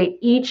evaluate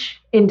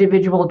each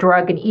individual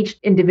drug and each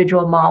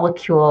individual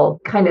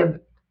molecule kind of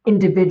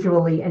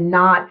individually and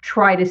not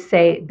try to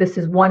say this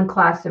is one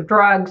class of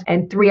drugs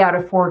and 3 out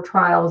of 4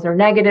 trials are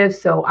negative,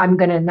 so I'm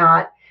going to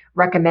not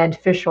recommend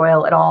fish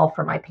oil at all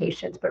for my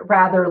patients, but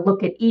rather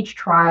look at each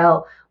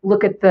trial,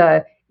 look at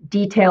the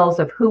details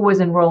of who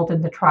was enrolled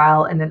in the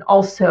trial, and then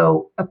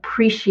also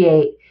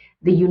appreciate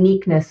the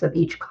uniqueness of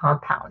each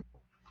compound.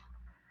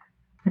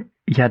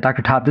 Yeah,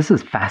 Dr. Taub, this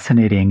is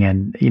fascinating.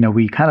 And,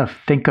 we kind of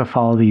think of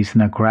all these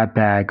in a grab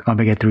bag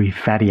omega-3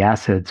 fatty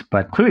acids,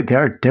 but clearly there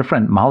are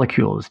different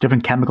molecules,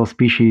 different chemical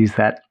species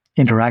that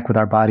interact with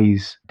our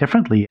bodies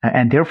differently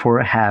and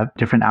therefore have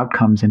different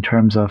outcomes in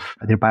terms of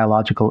their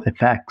biological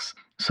effects.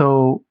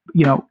 So,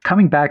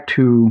 coming back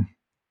to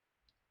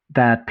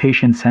that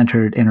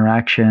patient-centered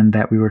interaction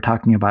that we were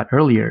talking about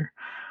earlier,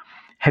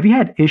 have you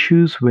had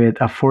issues with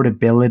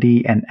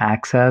affordability and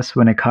access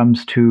when it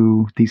comes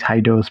to these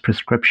high-dose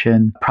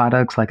prescription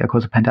products like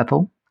icosapent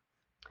ethyl?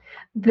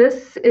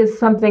 This is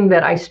something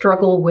that I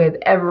struggle with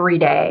every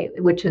day,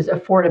 which is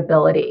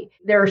affordability.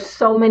 There are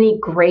so many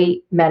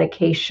great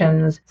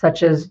medications,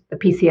 such as the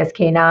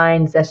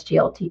PCSK9s,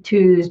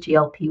 SGLT2s,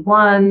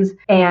 GLP-1s,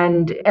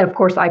 and of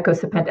course,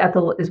 icosapent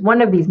ethyl is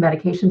one of these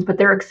medications, but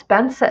they're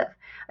expensive.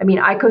 I mean,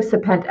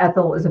 icosapent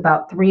ethyl is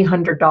about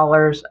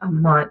 $300 a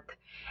month.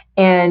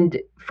 And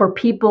for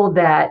people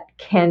that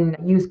can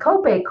use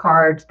copay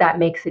cards, that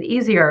makes it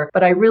easier.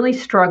 But I really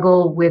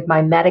struggle with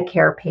my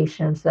Medicare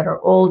patients that are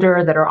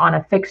older, that are on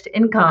a fixed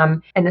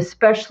income, and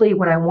especially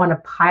when I want to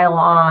pile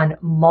on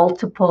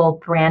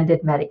multiple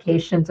branded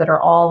medications that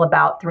are all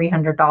about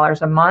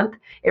 $300 a month,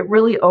 it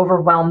really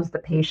overwhelms the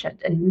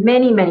patient. And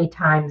many, many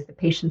times the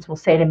patients will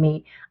say to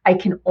me, I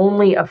can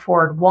only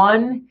afford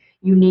one.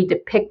 You need to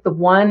pick the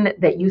one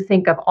that you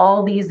think of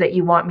all these that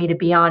you want me to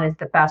be on is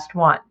the best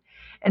one.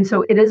 And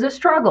so it is a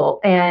struggle.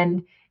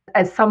 And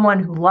As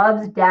someone who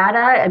loves data,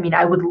 I mean,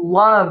 I would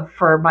love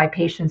for my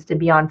patients to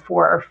be on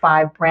 4 or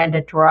 5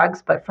 branded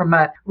drugs, but from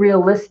a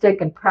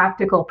realistic and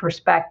practical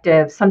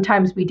perspective,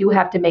 sometimes we do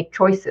have to make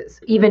choices,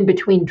 even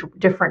between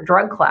different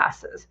drug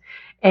classes.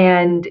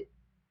 And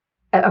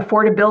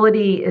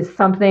affordability is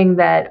something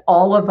that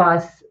all of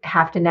us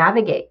have to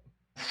navigate.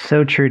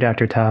 So true,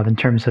 Dr. Taub, in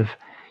terms of,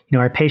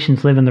 our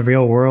patients live in the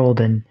real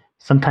world, and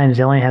sometimes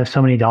they only have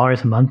so many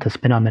dollars a month to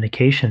spend on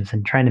medications,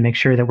 and trying to make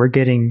sure that we're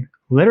getting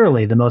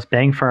literally the most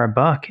bang for our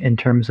buck in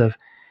terms of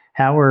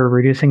how we're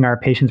reducing our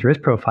patient's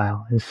risk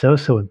profile is so,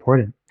 so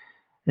important.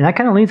 And that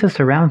kind of leads us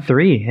to round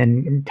 3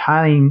 and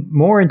tying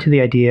more into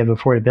the idea of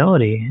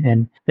affordability.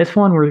 And this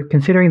one, we're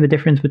considering the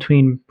difference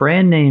between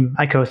brand name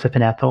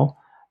icosapent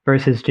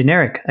versus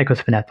generic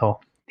icosapent.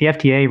 The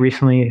FDA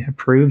recently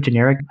approved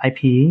generic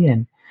IPE,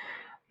 and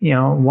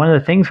one of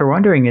the things we're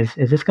wondering is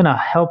this going to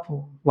help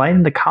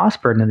lighten the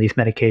cost burden of these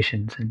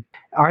medications? And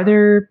are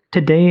there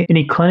today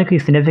any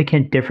clinically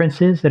significant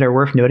differences that are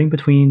worth noting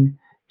between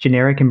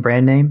generic and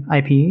brand name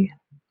IPE?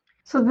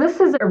 So this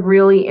is a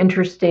really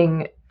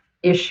interesting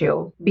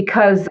issue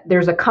because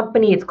there's a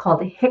company, it's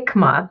called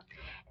Hikma,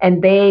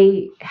 and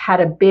they had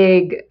a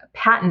big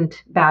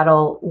patent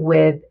battle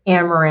with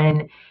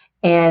Amarin,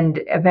 and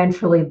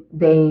eventually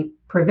they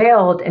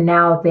prevailed, and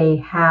now they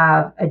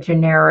have a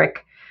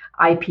generic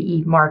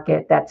IPE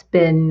market that's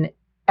been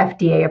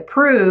FDA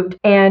approved.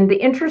 And the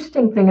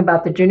interesting thing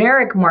about the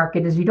generic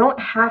market is you don't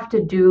have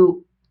to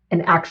do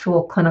an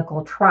actual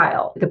clinical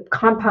trial. The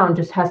compound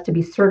just has to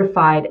be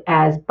certified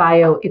as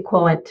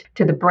bioequivalent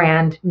to the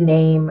brand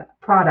name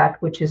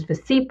product, which is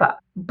Vascepa.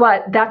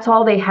 But that's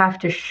all they have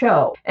to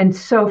show. And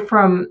so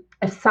from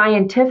a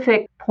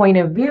scientific point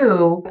of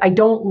view, I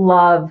don't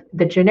love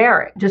the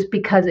generic just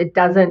because it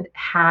doesn't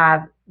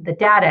have the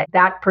data.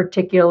 That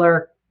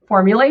particular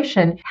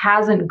formulation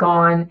hasn't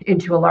gone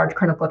into a large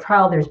clinical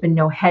trial. There's been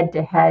no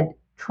head-to-head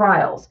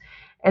trials.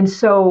 And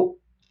so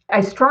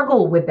I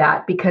struggle with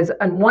that because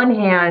on one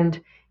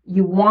hand,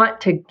 you want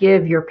to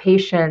give your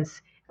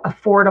patients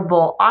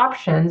affordable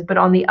options, but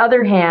on the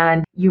other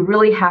hand, you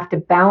really have to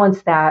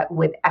balance that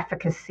with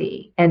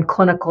efficacy and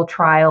clinical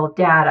trial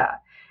data.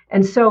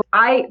 And so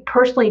I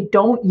personally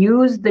don't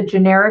use the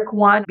generic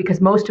one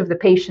because most of the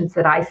patients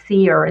that I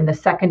see are in the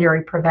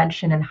secondary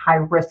prevention and high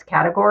risk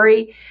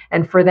category.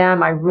 And for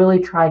them, I really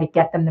try to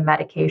get them the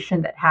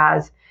medication that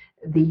has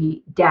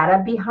the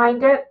data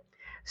behind it.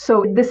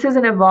 So this is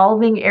an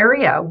evolving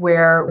area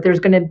where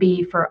there's going to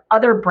be for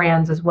other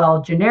brands as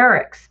well,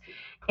 generics.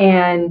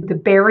 And the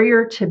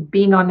barrier to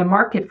being on the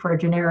market for a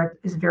generic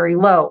is very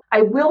low.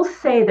 I will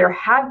say there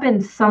have been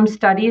some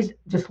studies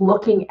just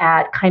looking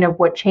at kind of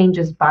what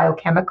changes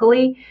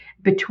biochemically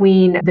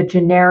between the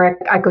generic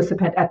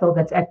icosapent ethyl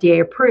that's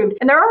FDA approved.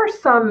 And there are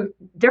some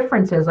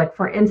differences, like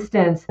for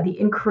instance, the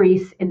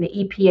increase in the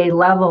EPA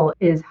level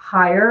is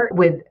higher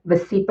with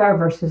Vascepa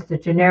versus the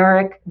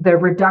generic. The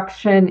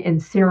reduction in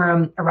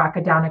serum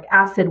arachidonic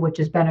acid, which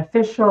is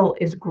beneficial,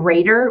 is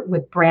greater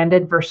with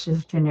branded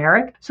versus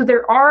generic. So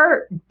there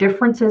are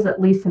differences, at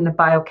least in the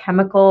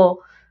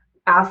biochemical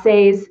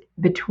assays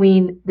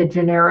between the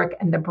generic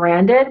and the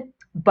branded.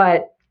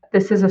 But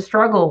this is a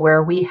struggle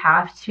where we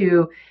have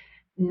to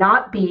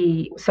not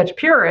be such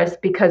purists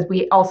because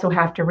we also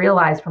have to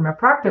realize from a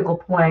practical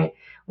point,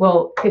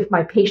 well, if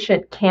my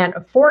patient can't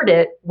afford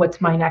it,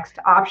 what's my next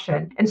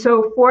option? And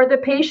so for the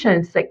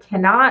patients that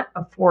cannot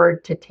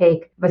afford to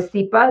take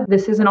Vascepa,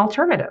 this is an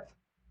alternative.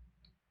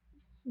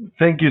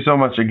 Thank you so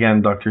much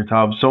again, Dr.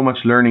 Taub. So much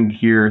learning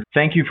here.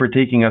 Thank you for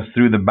taking us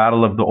through the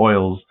battle of the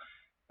oils.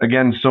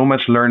 Again, so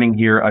much learning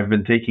here. I've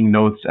been taking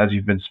notes as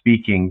you've been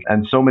speaking,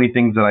 and so many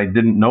things that I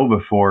didn't know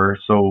before.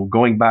 So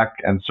going back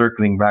and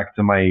circling back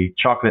to my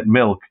chocolate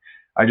milk,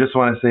 I just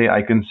want to say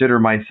I consider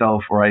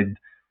myself, or I'd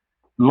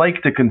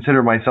like to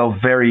consider myself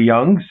very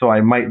young, so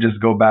I might just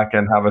go back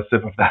and have a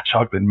sip of that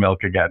chocolate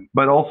milk again.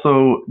 But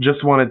also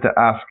just wanted to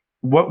ask,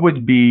 what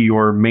would be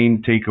your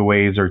main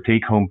takeaways or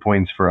take-home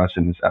points for us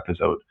in this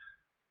episode?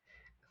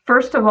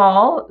 First of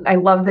all, I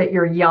love that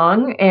you're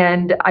young.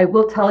 And I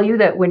will tell you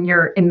that when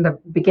you're in the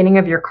beginning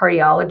of your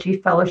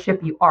cardiology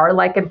fellowship, you are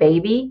like a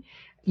baby.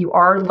 You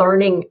are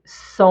learning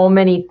so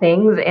many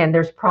things, and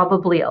there's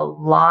probably a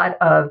lot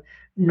of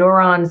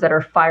neurons that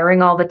are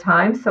firing all the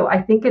time. So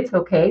I think it's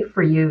okay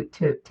for you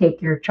to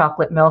take your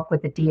chocolate milk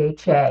with the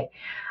DHA.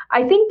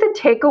 I think the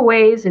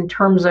takeaways in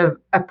terms of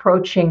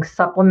approaching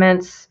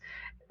supplements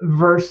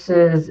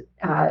versus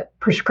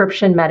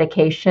prescription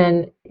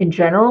medication in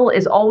general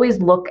is always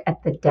look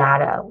at the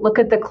data, look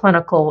at the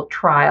clinical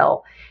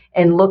trial,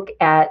 and look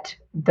at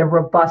the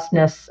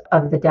robustness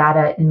of the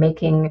data in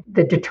making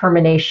the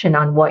determination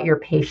on what your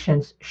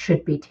patients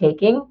should be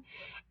taking.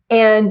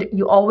 And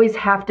you always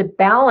have to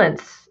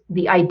balance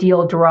the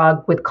ideal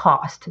drug with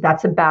cost.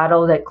 That's a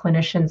battle that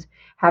clinicians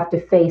have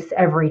to face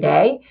every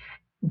day.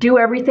 Do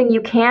everything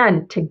you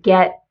can to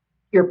get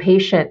your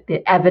patient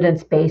the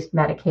evidence-based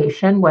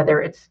medication,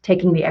 whether it's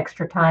taking the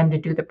extra time to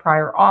do the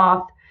prior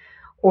auth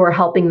or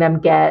helping them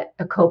get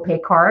a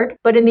copay card.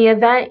 But in the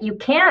event you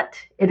can't,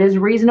 it is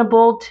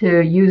reasonable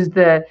to use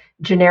the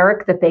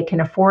generic that they can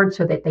afford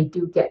so that they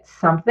do get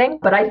something.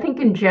 But I think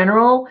in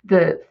general,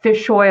 the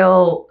fish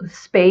oil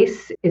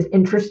space is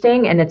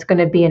interesting, and it's going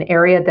to be an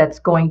area that's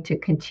going to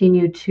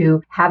continue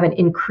to have an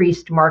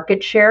increased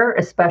market share,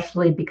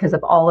 especially because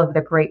of all of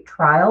the great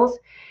trials.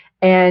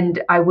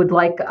 And I would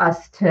like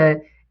us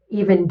to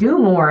even do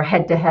more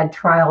head-to-head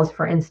trials,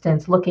 for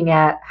instance, looking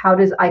at how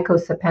does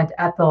icosapent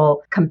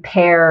ethyl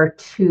compare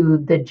to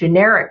the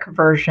generic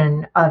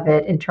version of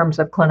it in terms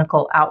of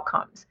clinical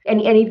outcomes. And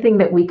anything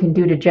that we can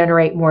do to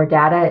generate more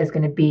data is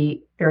going to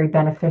be very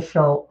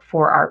beneficial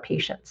for our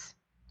patients.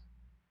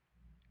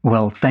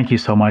 Well, thank you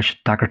so much,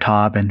 Dr.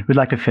 Taub. And we'd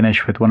like to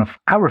finish with one of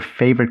our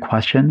favorite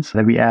questions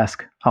that we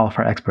ask all of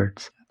our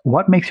experts.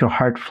 What makes your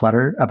heart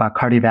flutter about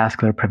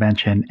cardiovascular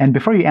prevention? And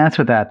before you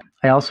answer that,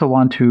 I also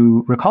want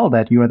to recall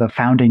that you are the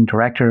founding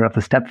director of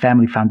the Step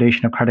Family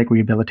Foundation of Cardiac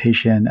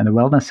Rehabilitation and the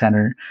Wellness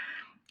Center.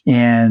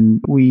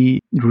 And we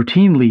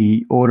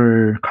routinely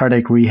order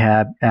cardiac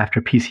rehab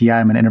after PCI.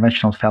 I'm an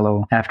interventional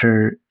fellow.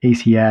 After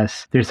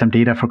ACS, there's some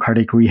data for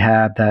cardiac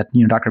rehab that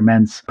Dr.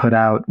 Mentz put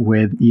out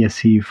with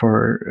ESC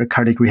for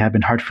cardiac rehab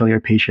in heart failure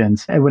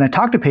patients. And when I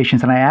talk to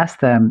patients and I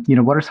ask them,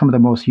 what are some of the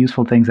most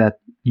useful things that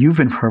you've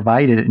been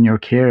provided in your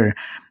care?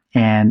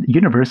 And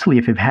universally,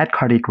 if they've had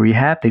cardiac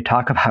rehab, they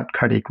talk about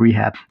cardiac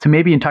rehab. So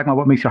maybe in talking about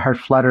what makes your heart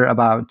flutter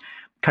about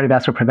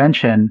cardiovascular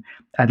prevention,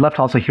 I'd love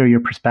to also hear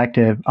your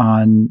perspective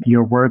on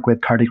your work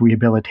with cardiac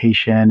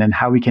rehabilitation and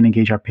how we can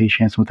engage our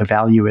patients, what the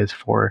value is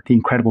for the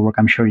incredible work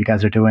I'm sure you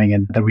guys are doing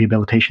in the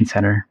rehabilitation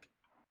center.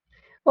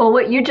 Well,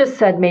 what you just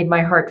said made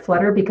my heart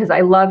flutter because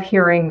I love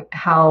hearing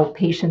how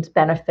patients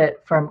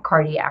benefit from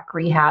cardiac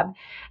rehab.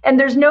 And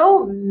there's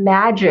no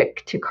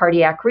magic to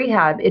cardiac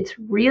rehab. It's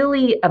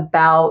really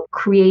about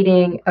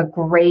creating a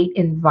great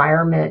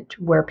environment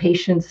where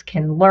patients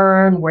can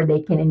learn, where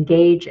they can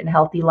engage in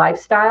healthy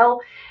lifestyle.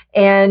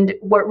 And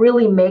what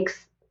really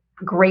makes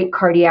great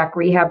cardiac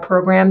rehab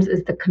programs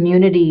is the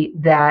community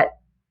that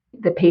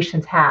the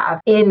patients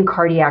have in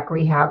cardiac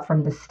rehab,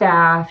 from the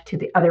staff to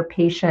the other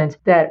patients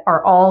that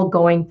are all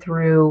going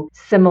through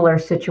similar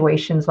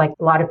situations. Like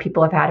a lot of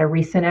people have had a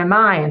recent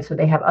MI, and so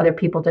they have other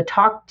people to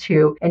talk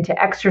to and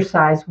to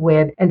exercise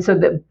with. And so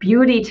the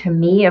beauty to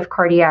me of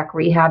cardiac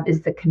rehab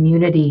is the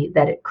community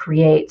that it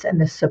creates and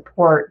the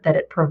support that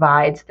it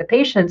provides the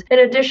patients, in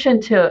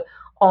addition to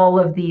all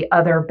of the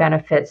other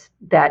benefits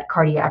that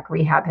cardiac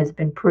rehab has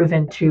been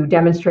proven to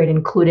demonstrate,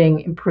 including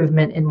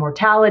improvement in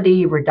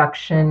mortality,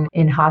 reduction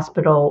in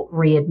hospital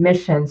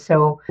readmission.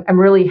 So I'm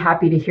really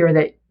happy to hear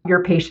that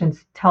your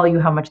patients tell you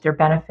how much they're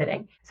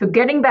benefiting. So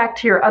getting back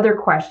to your other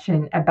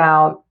question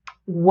about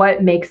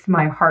what makes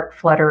my heart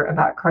flutter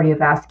about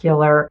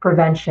cardiovascular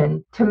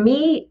prevention, to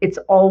me, it's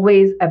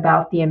always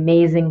about the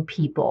amazing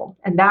people.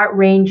 And that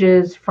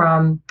ranges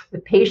from the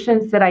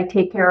patients that I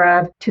take care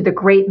of, to the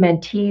great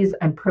mentees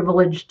I'm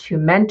privileged to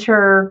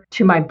mentor,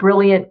 to my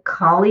brilliant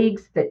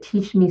colleagues that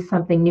teach me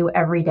something new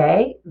every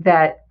day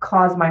that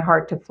cause my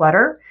heart to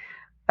flutter.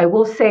 I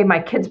will say my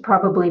kids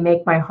probably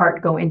make my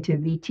heart go into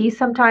VT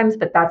sometimes,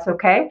 but that's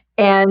okay.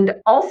 And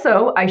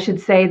also, I should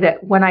say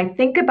that when I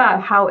think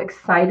about how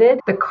excited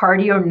the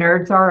cardio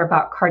nerds are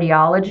about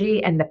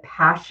cardiology and the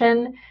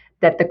passion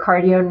that the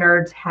cardio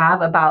nerds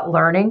have about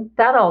learning,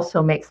 that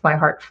also makes my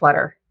heart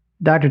flutter.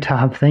 Dr.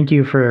 Taub, thank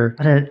you for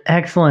an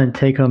excellent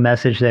take-home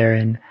message there.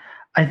 And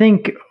I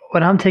think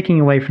what I'm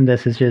taking away from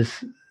this is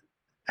just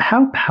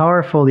how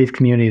powerful these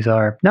communities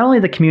are. Not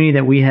only the community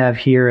that we have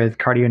here as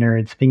Cardio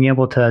Nerds, being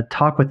able to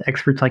talk with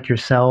experts like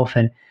yourself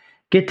and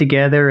get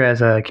together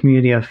as a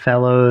community of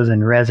fellows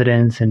and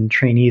residents and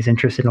trainees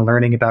interested in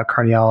learning about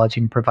cardiology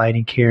and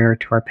providing care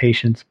to our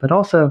patients, but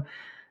also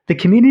the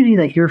community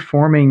that you're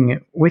forming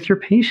with your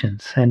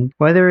patients. And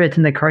whether it's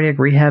in the cardiac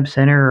rehab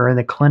center or in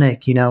the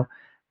clinic,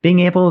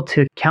 being able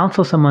to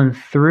counsel someone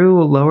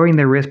through lowering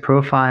their risk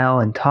profile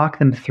and talk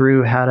them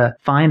through how to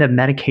find a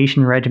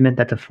medication regimen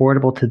that's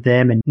affordable to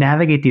them and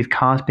navigate these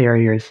cost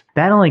barriers,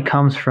 that only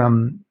comes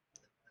from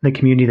the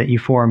community that you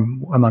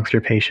form amongst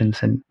your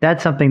patients. And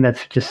that's something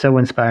that's just so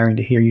inspiring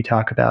to hear you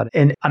talk about.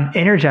 And I'm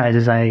energized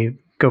as I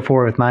go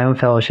forward with my own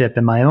fellowship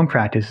and my own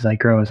practice as I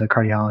grow as a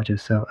cardiologist.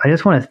 So I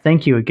just want to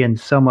thank you again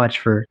so much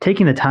for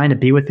taking the time to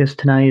be with us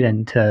tonight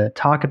and to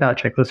talk about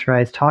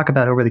triglycerides, talk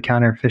about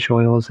over-the-counter fish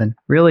oils, and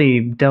really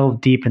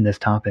delve deep in this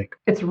topic.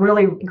 It's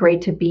really great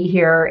to be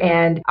here.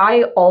 And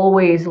I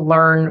always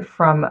learn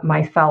from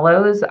my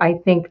fellows. I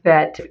think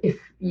that if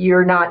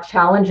you're not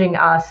challenging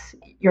us,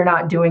 you're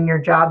not doing your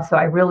job. So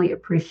I really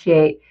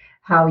appreciate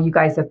how you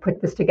guys have put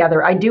this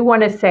together. I do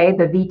want to say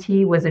the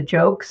VT was a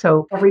joke.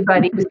 So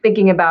everybody who's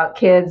thinking about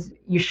kids,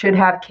 you should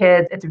have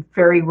kids. It's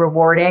very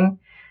rewarding.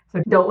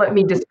 So don't let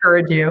me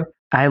discourage you.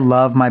 I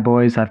love my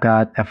boys. I've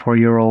got a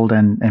 4-year-old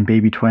and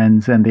baby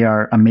twins, and they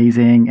are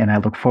amazing. And I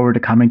look forward to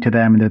coming to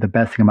them, and they're the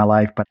best thing in my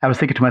life. But I was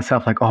thinking to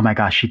myself, like, oh my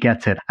gosh, she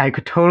gets it. I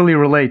could totally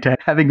relate to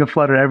having a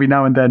flutter every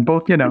now and then,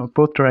 both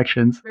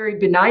directions. Very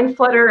benign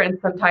flutter and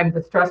sometimes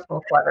a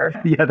stressful flutter.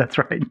 Yeah, that's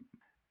right.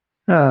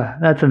 Oh,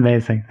 that's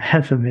amazing.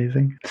 That's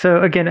amazing.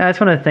 So again, I just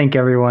want to thank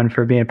everyone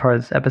for being a part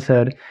of this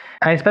episode.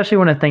 I especially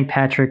want to thank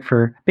Patrick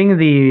for being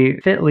the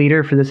fit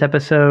leader for this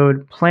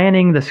episode,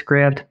 planning the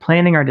script,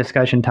 planning our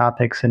discussion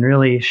topics, and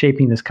really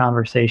shaping this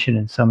conversation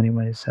in so many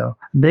ways. So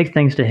big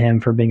thanks to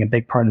him for being a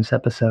big part of this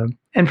episode.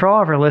 And for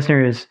all of our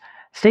listeners,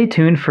 stay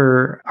tuned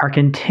for our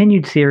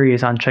continued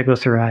series on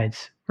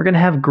triglycerides. We're going to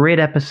have great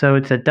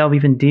episodes that delve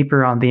even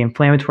deeper on the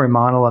inflammatory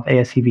model of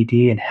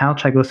ASCVD and how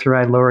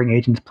triglyceride-lowering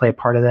agents play a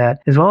part of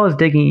that, as well as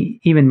digging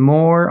even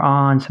more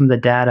on some of the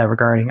data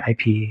regarding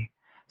IPE.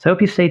 So I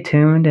hope you stay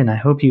tuned, and I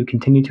hope you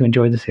continue to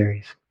enjoy the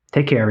series.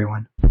 Take care,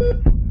 everyone.